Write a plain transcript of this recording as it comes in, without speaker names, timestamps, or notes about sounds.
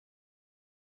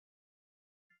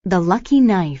The Lucky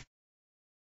Knife.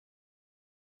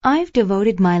 I've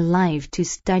devoted my life to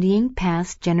studying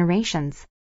past generations.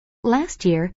 Last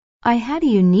year, I had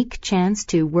a unique chance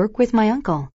to work with my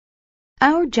uncle.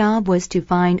 Our job was to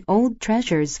find old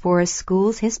treasures for a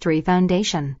school's history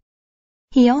foundation.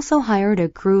 He also hired a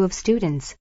crew of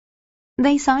students.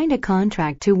 They signed a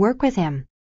contract to work with him.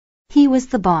 He was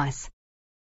the boss.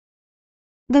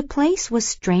 The place was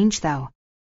strange, though.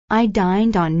 I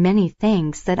dined on many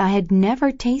things that I had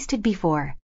never tasted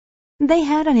before. They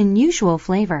had an unusual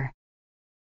flavor.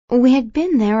 We had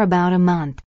been there about a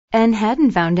month and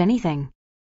hadn't found anything.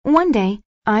 One day,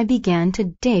 I began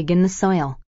to dig in the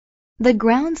soil. The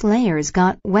ground's layers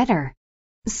got wetter.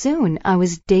 Soon, I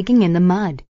was digging in the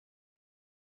mud.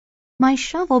 My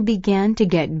shovel began to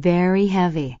get very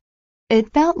heavy.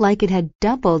 It felt like it had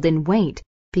doubled in weight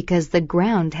because the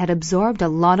ground had absorbed a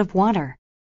lot of water.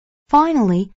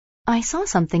 Finally, I saw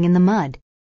something in the mud.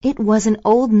 It was an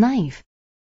old knife.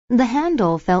 The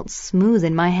handle felt smooth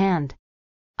in my hand.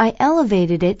 I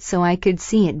elevated it so I could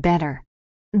see it better.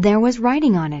 There was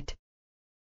writing on it.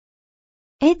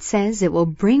 "It says it will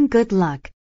bring good luck,"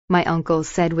 my uncle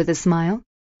said with a smile.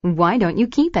 "Why don't you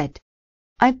keep it?"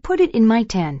 I put it in my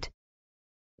tent.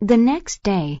 The next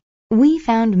day, we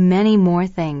found many more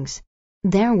things.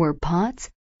 There were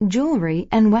pots, jewelry,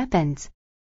 and weapons.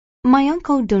 My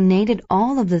uncle donated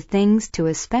all of the things to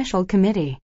a special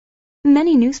committee.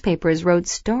 Many newspapers wrote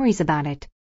stories about it.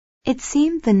 It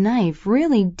seemed the knife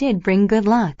really did bring good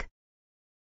luck.